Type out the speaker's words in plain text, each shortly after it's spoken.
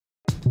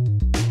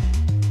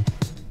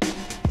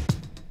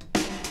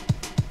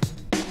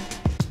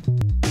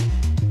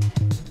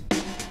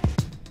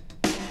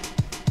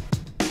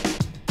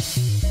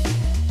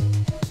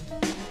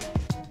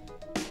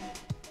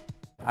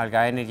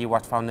AlgaEnergy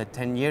was founded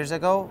 10 years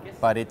ago,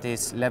 but it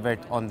is levered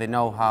on the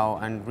know-how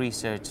and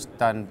research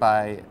done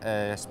by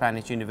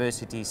Spanish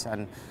universities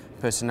and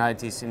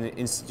personalities in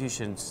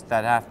institutions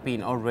that have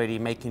been already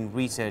making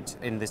research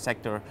in the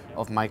sector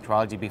of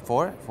microalgae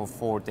before, for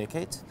 4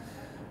 decades.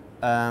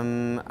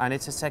 And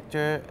it's a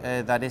sector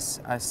that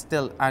is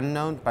still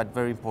unknown but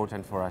very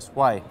important for us.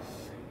 Why?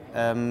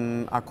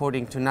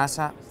 According to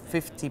NASA,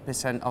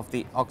 50% of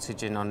the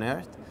oxygen on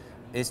Earth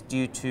is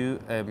due to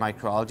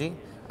microalgae,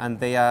 and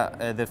they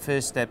are the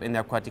first step in the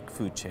aquatic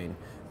food chain.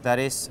 That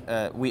is,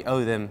 we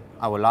owe them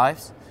our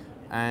lives,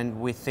 and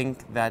we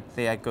think that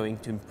they are going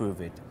to improve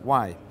it.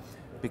 Why?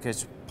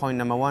 Because point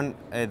number one,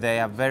 they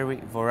are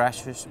very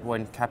voracious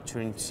when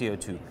capturing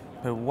CO2.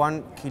 Per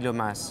 1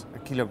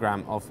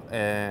 kilogram of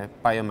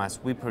biomass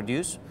we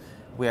produce,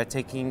 we are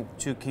taking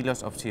 2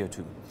 kilos of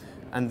CO2.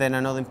 And then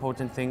another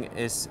important thing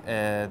is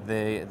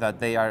that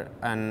they are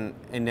an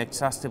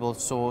inexhaustible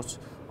source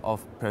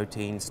of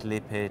proteins,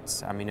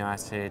 lipids, amino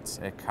acids,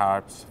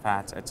 carbs,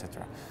 fats,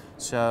 etc.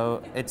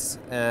 So it's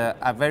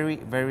a very,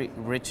 very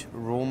rich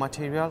raw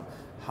material,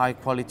 high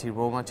quality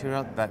raw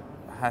material that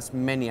has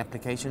many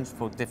applications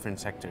for different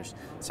sectors.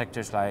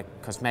 Sectors like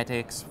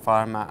cosmetics,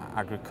 pharma,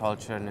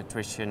 agriculture,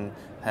 nutrition,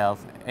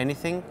 health,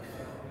 anything.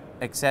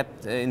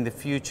 Except in the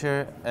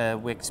future,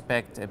 we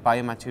expect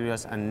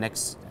biomaterials and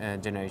next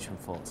generation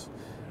fuels.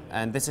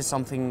 And this is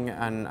something,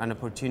 an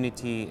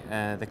opportunity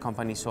the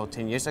company saw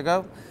 10 years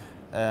ago.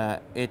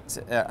 It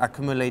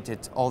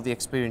accumulated all the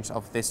experience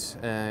of these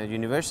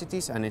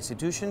universities and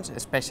institutions,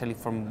 especially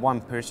from one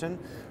person,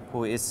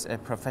 who is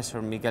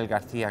Professor Miguel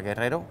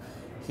García-Guerrero.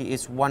 He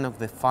is one of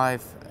the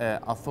 5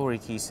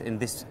 authorities in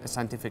this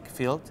scientific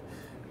field,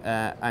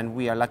 and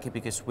we are lucky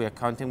because we are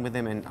counting with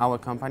him in our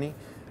company,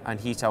 and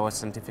he's our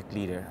scientific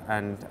leader.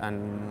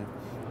 And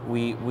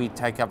we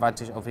take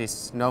advantage of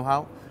his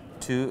know-how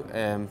to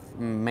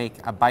make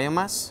a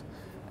biomass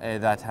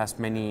that has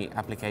many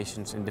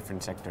applications in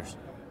different sectors.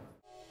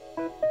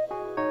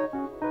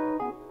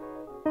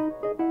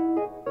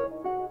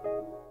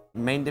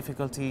 Main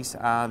difficulties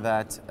are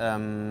that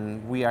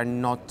we are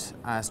not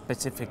a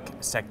specific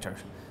sector.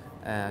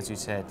 As you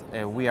said,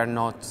 we are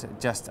not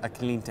just a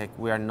clean tech,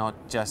 we are not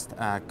just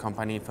a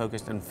company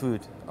focused on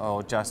food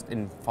or just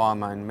in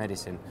pharma and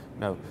medicine.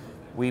 No,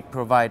 we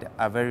provide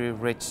a very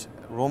rich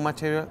raw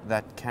material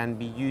that can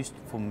be used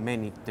for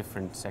many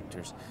different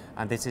sectors.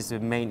 And this is the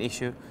main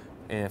issue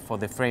for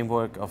the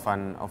framework of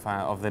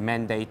the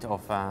mandate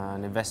of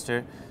an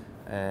investor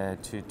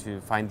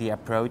to find the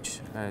approach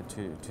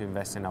to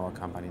invest in our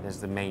company. That's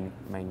the main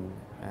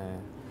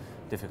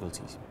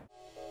difficulties.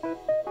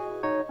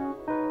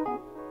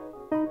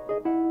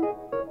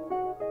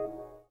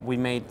 We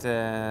made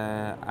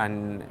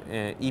an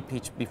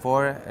e-pitch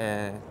before.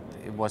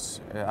 It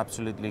was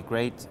absolutely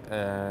great.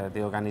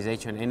 The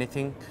organization,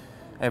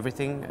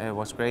 everything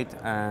was great,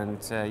 and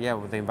yeah,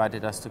 they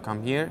invited us to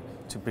come here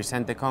to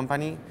present the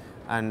company,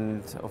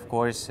 and of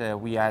course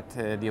we had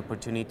the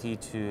opportunity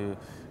to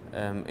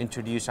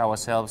introduce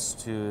ourselves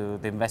to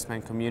the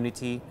investment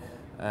community,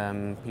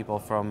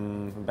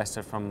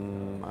 investors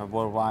from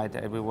worldwide,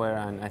 everywhere,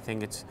 and I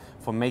think it's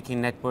for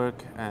making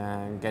network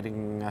and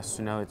getting us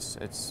to know it's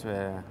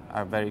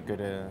a very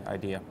good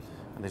idea,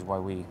 and that's why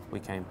we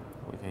came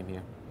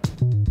here.